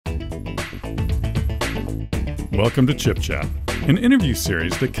Welcome to Chip Chat, an interview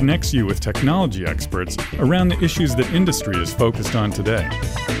series that connects you with technology experts around the issues that industry is focused on today.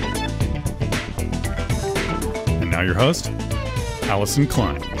 And now your host, Allison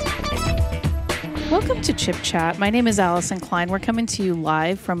Klein. Welcome to Chip Chat. My name is Allison Klein. We're coming to you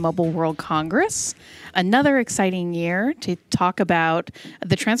live from Mobile World Congress. Another exciting year to talk about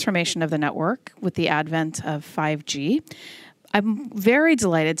the transformation of the network with the advent of 5G. I'm very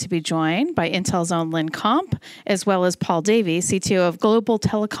delighted to be joined by Intel's own Lynn Comp, as well as Paul Davey, CTO of Global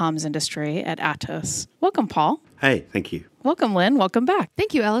Telecoms Industry at Atos. Welcome, Paul. Hey, thank you. Welcome, Lynn. Welcome back.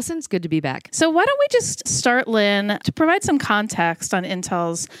 Thank you, Allison. It's good to be back. So why don't we just start, Lynn, to provide some context on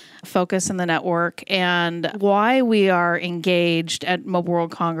Intel's focus in the network and why we are engaged at Mobile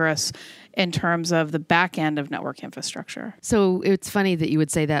World Congress in terms of the back end of network infrastructure. So it's funny that you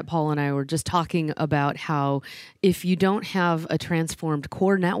would say that. Paul and I were just talking about how if you don't have a transformed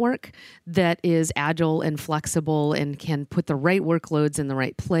core network that is agile and flexible and can put the right workloads in the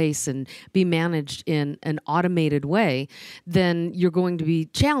right place and be managed in an automated way, then you're going to be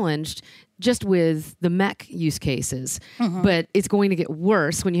challenged just with the MEC use cases. But it's going to get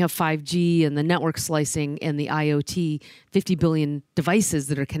worse when you have 5G and the network slicing and the IoT 50 billion devices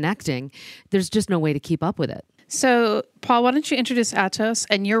that are connecting. There's just no way to keep up with it. So, Paul, why don't you introduce Atos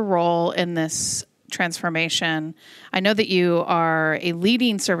and your role in this transformation? I know that you are a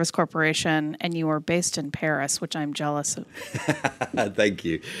leading service corporation and you are based in Paris, which I'm jealous of. Thank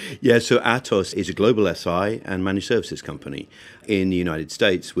you. Yeah, so Atos is a global SI and managed services company. In the United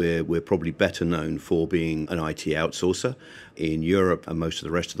States, we're probably better known for being an IT outsourcer. In Europe and most of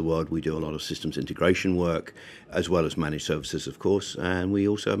the rest of the world, we do a lot of systems integration work, as well as managed services, of course, and we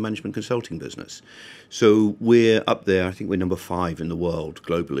also have a management consulting business. So we're up there. I think we're number 5 in the world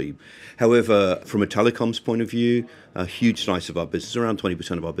globally. However, from a telecoms point of view, a huge slice of our business, around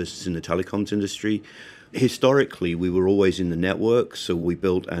 20% of our business in the telecoms industry. Historically, we were always in the network, so we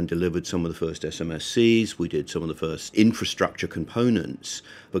built and delivered some of the first SMSCs, we did some of the first infrastructure components,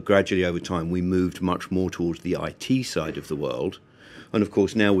 but gradually over time we moved much more towards the IT side of the world. And of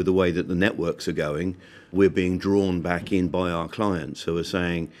course now with the way that the networks are going, we're being drawn back in by our clients. So we're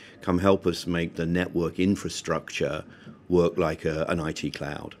saying, come help us make the network infrastructure work like an IT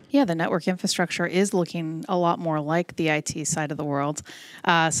cloud. Yeah, the network infrastructure is looking a lot more like the IT side of the world.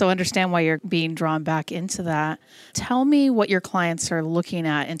 So understand why you're being drawn back into that. Tell me what your clients are looking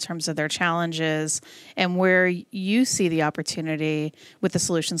at in terms of their challenges and where you see the opportunity with the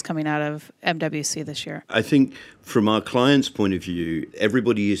solutions coming out of MWC this year. I think from our clients' point of view,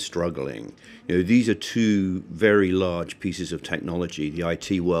 everybody is struggling. These are two very large pieces of technology, the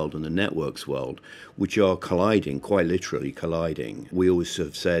IT world and the networks world, which are colliding, quite literally colliding. We always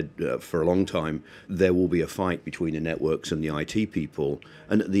have said for a long time, there will be a fight between the networks and the IT people.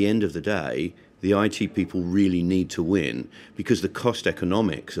 And at the end of the day, the IT people really need to win because the cost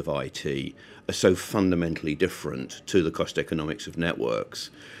economics of IT are so fundamentally different to the cost economics of networks.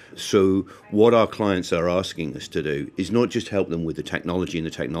 So what our clients are asking us to do is not just help them with the technology and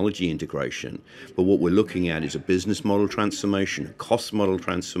the technology integration, but what we're looking at is a business model transformation, a cost model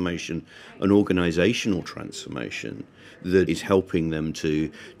transformation, an organizational transformation that is helping them to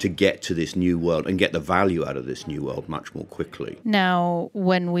get to this new world and get the value out of this new world much more quickly. Now,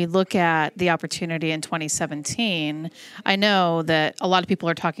 when we look at the opportunity in 2017, I know that a lot of people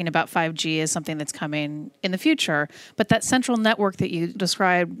are talking about 5G as something that's coming in the future, but that central network that you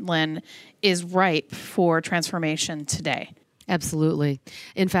described, Lynn, is ripe for transformation today. Absolutely.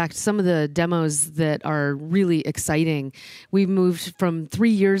 In fact, some of the demos that are really exciting, we've moved from 3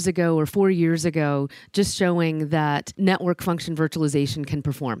 years ago or 4 years ago, just showing that network function virtualization can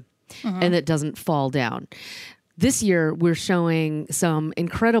perform and it doesn't fall down. This year, we're showing some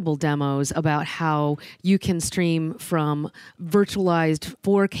incredible demos about how you can stream from virtualized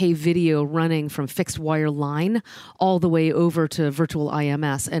 4K video running from fixed wire line all the way over to virtual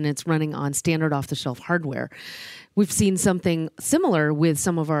IMS, and it's running on standard off-the-shelf hardware. We've seen something similar with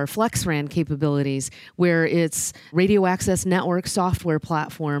some of our FlexRAN capabilities, where it's radio access network software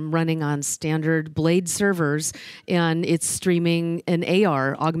platform running on standard Blade servers, and it's streaming an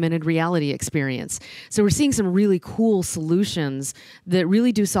AR, augmented reality experience. So we're seeing some really cool solutions that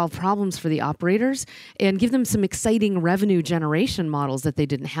really do solve problems for the operators and give them some exciting revenue generation models that they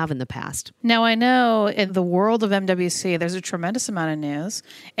didn't have in the past. Now, I know in the world of MWC, there's a tremendous amount of news,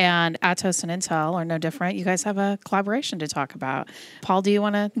 and Atos and Intel are no different. You guys have a collaboration to talk about. Paul, do you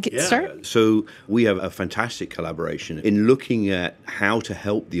want to get started? So we have a fantastic collaboration in looking at how to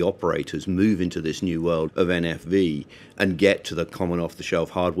help the operators move into this new world of NFV and get to the common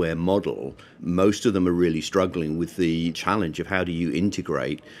off-the-shelf hardware model. Most of them are really struggling with the challenge of how do you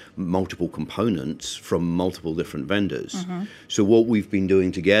integrate multiple components from multiple different vendors. So what we've been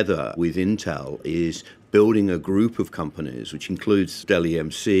doing together with Intel is building a group of companies, which includes Dell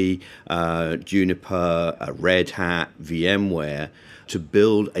EMC, Juniper, Red Hat, VMware, to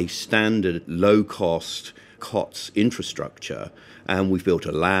build a standard low-cost COTS infrastructure. And we've built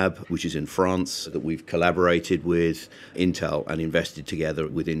a lab, which is in France, that we've collaborated with Intel and invested together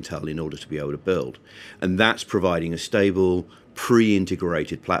with Intel in order to be able to build. And that's providing a stable,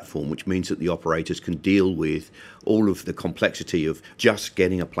 pre-integrated platform, which means that the operators can deal with all of the complexity of just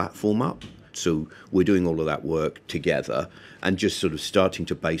getting a platform up. So we're doing all of that work together and just sort of starting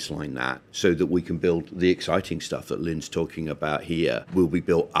to baseline that so that we can build the exciting stuff that Lynn's talking about here will be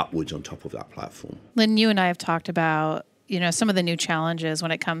built upwards on top of that platform. Lynn, you and I have talked about some of the new challenges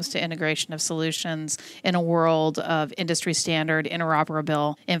when it comes to integration of solutions in a world of industry standard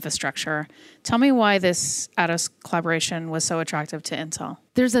interoperable infrastructure. Tell me why this Atos collaboration was so attractive to Intel.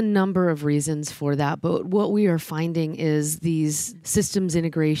 There's a number of reasons for that, but what we are finding is these systems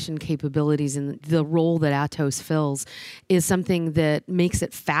integration capabilities and the role that Atos fills is something that makes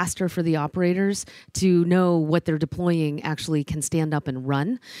it faster for the operators to know what they're deploying actually can stand up and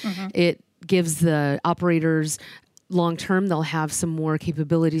run. It gives the operators long term, they'll have some more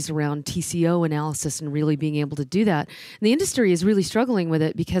capabilities around TCO analysis and really being able to do that. And the industry is really struggling with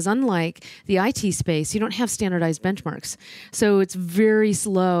it because unlike the IT space, you don't have standardized benchmarks. So it's very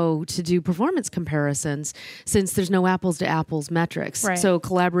slow to do performance comparisons since there's no apples to apples metrics. Right. So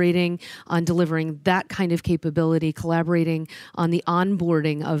collaborating on delivering that kind of capability, collaborating on the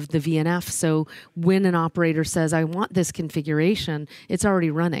onboarding of the VNF. So when an operator says, I want this configuration, it's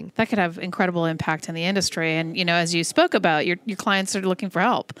already running. That could have incredible impact in the industry. And, as you spoke about, your clients are looking for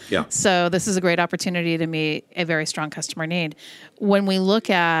help. Yeah. So this is a great opportunity to meet a very strong customer need. When we look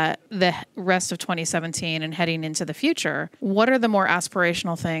at the rest of 2017 and heading into the future, what are the more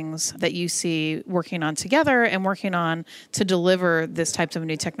aspirational things that you see working on together and working on to deliver this types of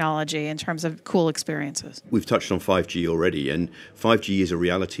new technology in terms of cool experiences? We've touched on 5G already, and 5G is a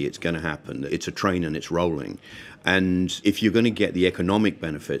reality. It's going to happen. It's a train and it's rolling. And if you're going to get the economic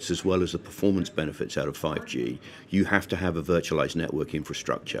benefits as well as the performance benefits out of 5G, you have to have a virtualized network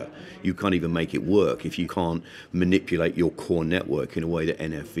infrastructure. You can't even make it work if you can't manipulate your core network in a way that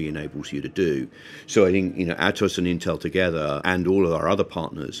NFV enables you to do. So I think, Atos and Intel together and all of our other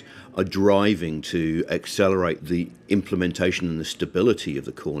partners are driving to accelerate the implementation and the stability of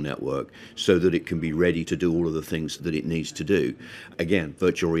the core network so that it can be ready to do all of the things that it needs to do. Again,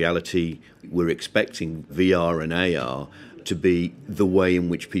 virtual reality, we're expecting VR and AR to be the way in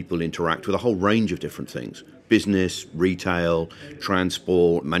which people interact with a whole range of different things. Business, retail,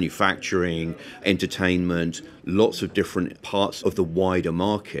 transport, manufacturing, entertainment, lots of different parts of the wider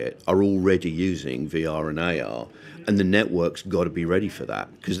market are already using VR and AR. And the network's got to be ready for that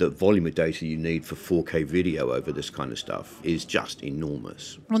because the volume of data you need for 4K video over this kind of stuff is just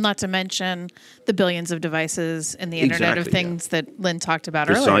enormous. Well, not to mention the billions of devices in the Internet of Things that Lynn talked about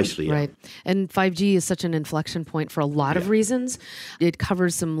earlier. Precisely, yeah. Right. And 5G is such an inflection point for a lot of reasons. It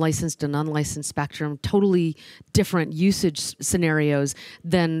covers some licensed and unlicensed spectrum, totally different usage scenarios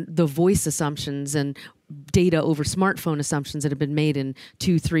than the voice assumptions and data over smartphone assumptions that have been made in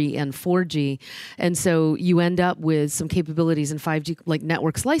 2, 3, and 4G. And so you end up with some capabilities in 5G like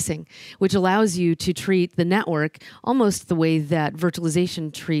network slicing, which allows you to treat the network almost the way that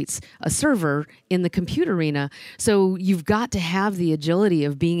virtualization treats a server in the compute arena. So you've got to have the agility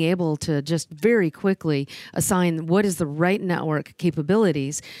of being able to just very quickly assign what is the right network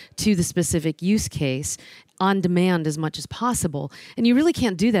capabilities to the specific use case on demand as much as possible. And you really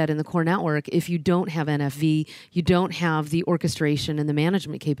can't do that in the core network if you don't have NFV, you don't have the orchestration and the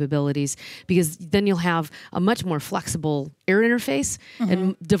management capabilities, because then you'll have a much more flexible air interface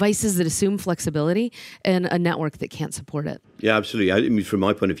and devices that assume flexibility and a network that can't support it. Yeah, absolutely. I mean, from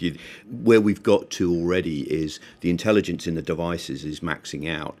my point of view, where we've got to already is the intelligence in the devices is maxing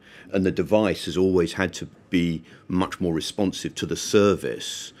out. And the device has always had to be much more responsive to the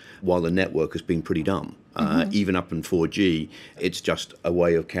service while the network has been pretty dumb. Even up in 4G, it's just a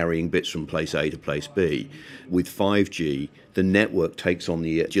way of carrying bits from place A to place B. With 5G, the network takes on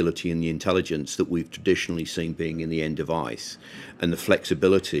the agility and the intelligence that we've traditionally seen being in the end device, and the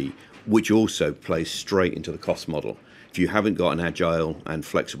flexibility, which also plays straight into the cost model. If you haven't got an agile and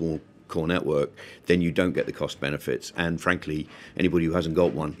flexible core network, then you don't get the cost benefits. And frankly, anybody who hasn't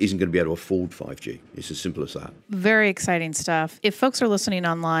got one isn't going to be able to afford 5G. It's as simple as that. Very exciting stuff. If folks are listening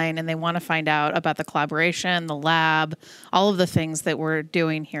online and they want to find out about the collaboration, the lab, all of the things that we're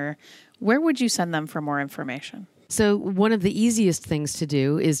doing here, where would you send them for more information? So one of the easiest things to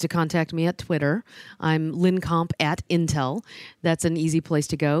do is to contact me at Twitter. I'm LynComp at Intel. That's an easy place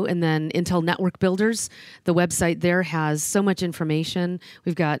to go. And then Intel Network Builders, the website there has so much information.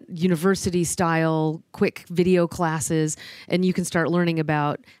 We've got university-style, quick video classes, and you can start learning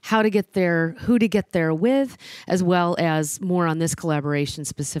about how to get there, who to get there with, as well as more on this collaboration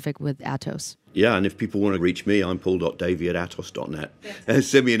specific with Atos. Yeah, and if people want to reach me, I'm paul.davy@atos.net.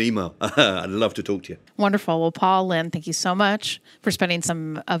 Send me an email. I'd love to talk to you. Wonderful. Well, Paul, Lynn, thank you so much for spending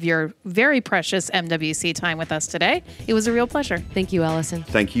some of your very precious MWC time with us today. It was a real pleasure. Thank you, Allison.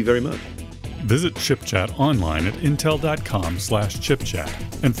 Thank you very much. Visit ChipChat online at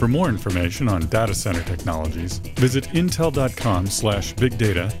intel.com/chipchat. And for more information on data center technologies, visit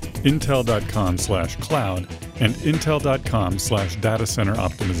intel.com/bigdata, intel.com/cloud, and intel.com/datacenter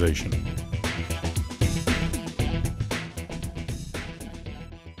optimization.